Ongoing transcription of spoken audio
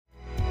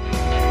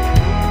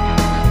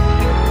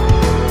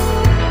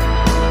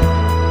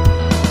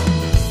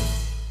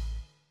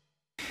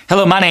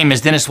Hello, my name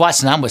is Dennis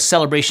Watson. I'm with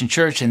Celebration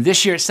Church, and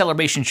this year at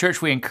Celebration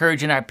Church, we're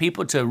encouraging our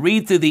people to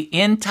read through the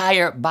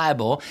entire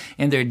Bible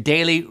in their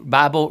daily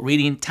Bible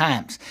reading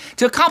times.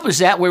 To accomplish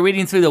that, we're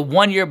reading through the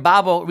one-year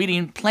Bible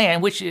reading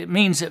plan, which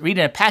means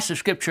reading a passage of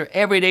Scripture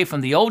every day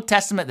from the Old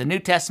Testament, the New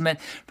Testament,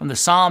 from the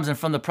Psalms, and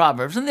from the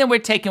Proverbs. And then we're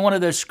taking one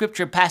of those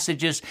Scripture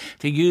passages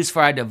to use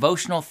for our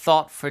devotional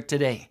thought for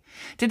today.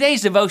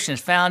 Today's devotion is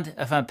found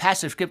from a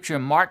passage of Scripture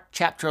in Mark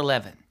chapter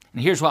 11.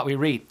 And here's what we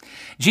read.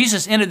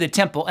 Jesus entered the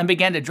temple and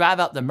began to drive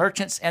out the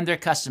merchants and their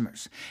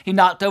customers. He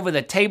knocked over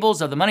the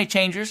tables of the money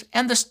changers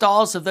and the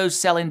stalls of those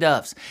selling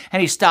doves,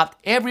 and he stopped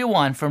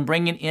everyone from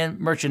bringing in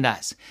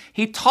merchandise.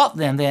 He taught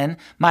them then,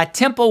 "My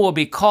temple will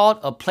be called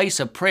a place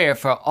of prayer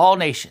for all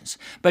nations,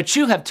 but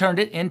you have turned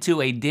it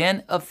into a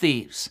den of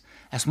thieves."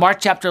 That's Mark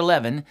chapter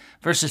 11,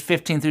 verses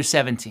 15 through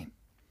 17.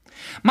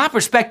 My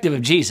perspective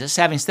of Jesus,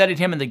 having studied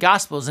him in the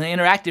Gospels and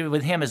interacted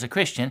with him as a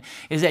Christian,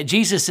 is that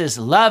Jesus is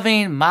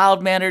loving,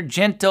 mild-mannered,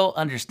 gentle,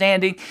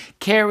 understanding,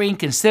 caring,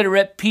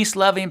 considerate,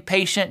 peace-loving,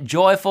 patient,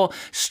 joyful,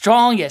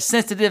 strong yet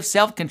sensitive,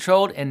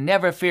 self-controlled, and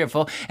never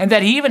fearful, and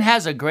that he even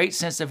has a great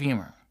sense of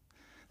humor.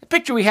 The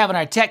picture we have in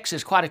our text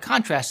is quite a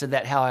contrast to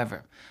that,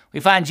 however. We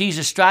find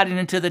Jesus striding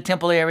into the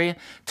temple area,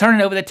 turning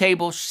over the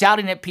tables,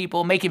 shouting at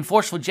people, making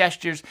forceful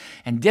gestures,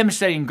 and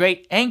demonstrating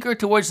great anger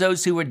towards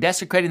those who were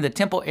desecrating the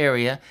temple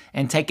area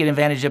and taking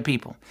advantage of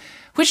people.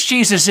 Which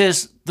Jesus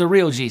is the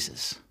real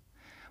Jesus?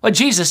 Well,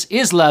 Jesus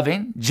is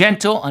loving,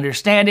 gentle,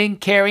 understanding,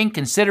 caring,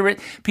 considerate,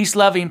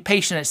 peace-loving,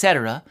 patient,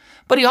 etc.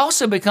 But he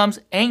also becomes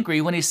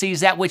angry when he sees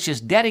that which is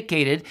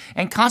dedicated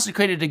and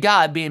consecrated to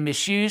God being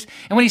misused,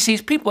 and when he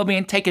sees people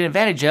being taken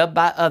advantage of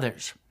by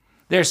others.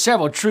 There are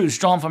several truths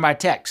drawn from our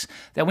text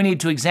that we need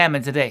to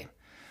examine today.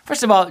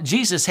 First of all,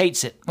 Jesus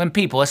hates it when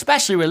people,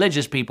 especially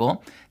religious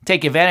people,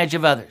 take advantage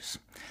of others.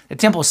 The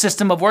temple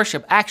system of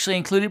worship actually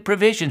included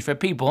provisions for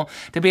people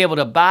to be able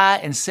to buy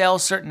and sell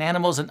certain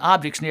animals and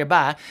objects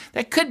nearby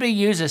that could be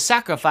used as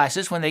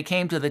sacrifices when they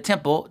came to the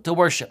temple to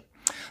worship.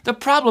 The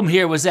problem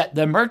here was that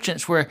the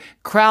merchants were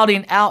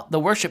crowding out the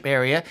worship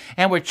area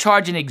and were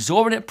charging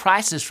exorbitant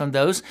prices from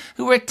those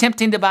who were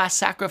attempting to buy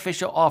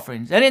sacrificial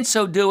offerings. And in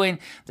so doing,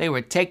 they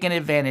were taking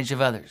advantage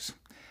of others.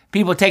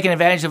 People taking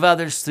advantage of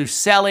others through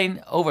selling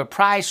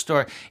overpriced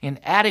or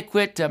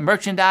inadequate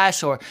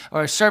merchandise or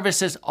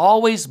services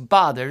always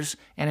bothers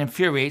and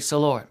infuriates the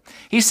Lord.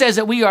 He says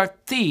that we are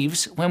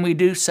thieves when we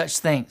do such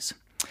things.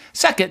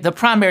 Second, the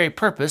primary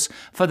purpose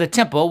for the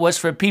temple was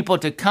for people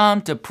to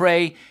come to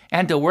pray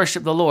and to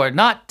worship the Lord,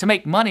 not to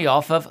make money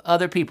off of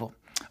other people.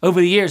 Over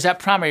the years, that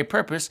primary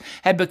purpose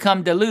had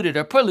become diluted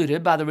or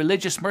polluted by the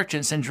religious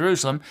merchants in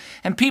Jerusalem,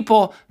 and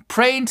people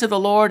praying to the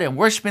Lord and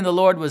worshiping the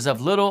Lord was of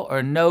little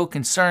or no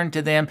concern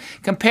to them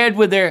compared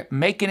with their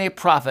making a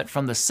profit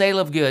from the sale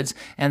of goods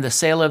and the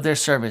sale of their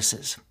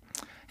services.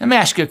 Let me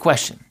ask you a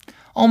question.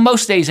 On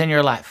most days in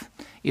your life,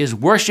 is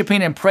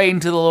worshiping and praying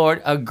to the Lord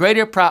a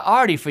greater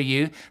priority for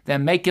you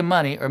than making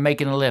money or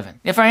making a living?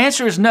 If our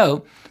answer is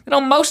no, then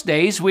on most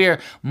days we are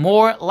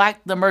more like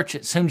the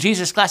merchants, whom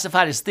Jesus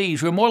classified as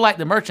thieves. We're more like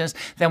the merchants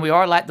than we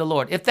are like the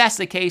Lord. If that's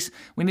the case,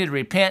 we need to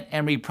repent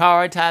and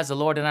reprioritize the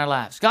Lord in our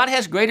lives. God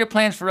has greater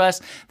plans for us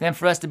than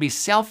for us to be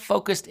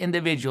self-focused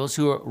individuals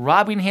who are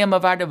robbing him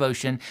of our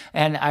devotion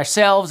and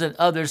ourselves and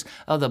others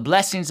of the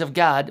blessings of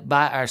God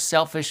by our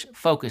selfish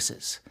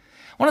focuses.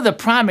 One of the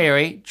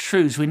primary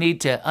truths we need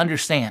to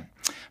understand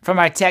from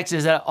our text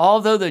is that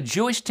although the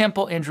Jewish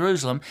temple in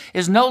Jerusalem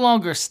is no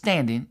longer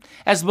standing,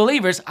 as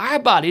believers, our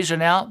bodies are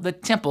now the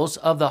temples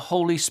of the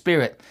Holy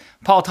Spirit.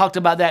 Paul talked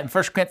about that in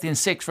 1 Corinthians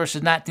 6,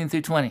 verses 19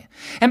 through 20.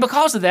 And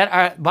because of that,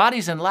 our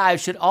bodies and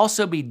lives should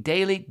also be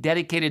daily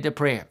dedicated to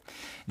prayer.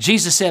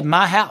 Jesus said,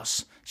 "My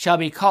house shall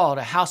be called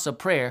a house of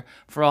prayer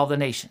for all the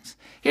nations."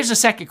 Here's the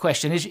second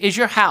question. Is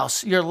your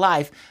house, your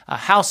life, a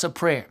house of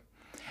prayer?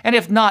 And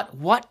if not,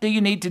 what do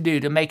you need to do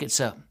to make it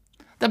so?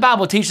 The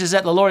Bible teaches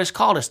that the Lord has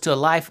called us to a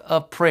life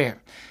of prayer.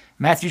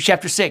 Matthew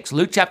chapter 6,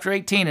 Luke chapter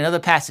 18, and other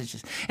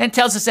passages. And it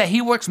tells us that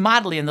he works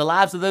mightily in the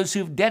lives of those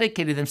who've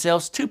dedicated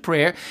themselves to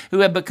prayer, who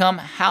have become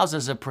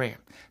houses of prayer.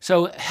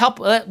 So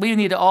we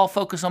need to all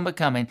focus on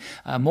becoming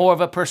more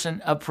of a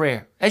person of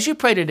prayer. As you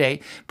pray today,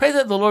 pray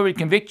that the Lord would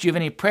convict you of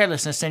any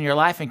prayerlessness in your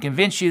life and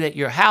convince you that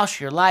your house,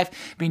 your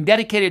life, being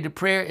dedicated to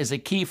prayer is a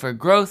key for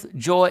growth,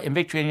 joy, and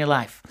victory in your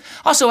life.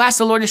 Also, ask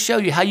the Lord to show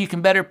you how you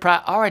can better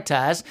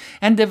prioritize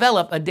and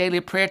develop a daily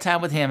prayer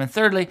time with him. And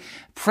thirdly,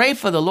 pray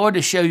for the Lord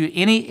to show you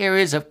any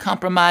areas of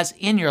compromise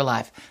in your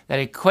life that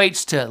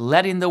equates to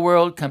letting the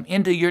world come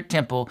into your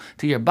temple,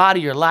 to your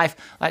body, your life,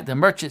 like the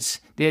merchants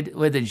did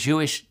with the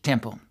Jewish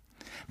temple.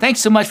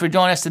 Thanks so much for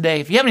joining us today.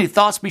 If you have any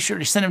thoughts, be sure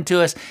to send them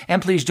to us,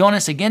 and please join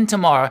us again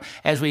tomorrow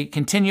as we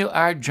continue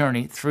our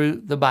journey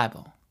through the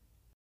Bible.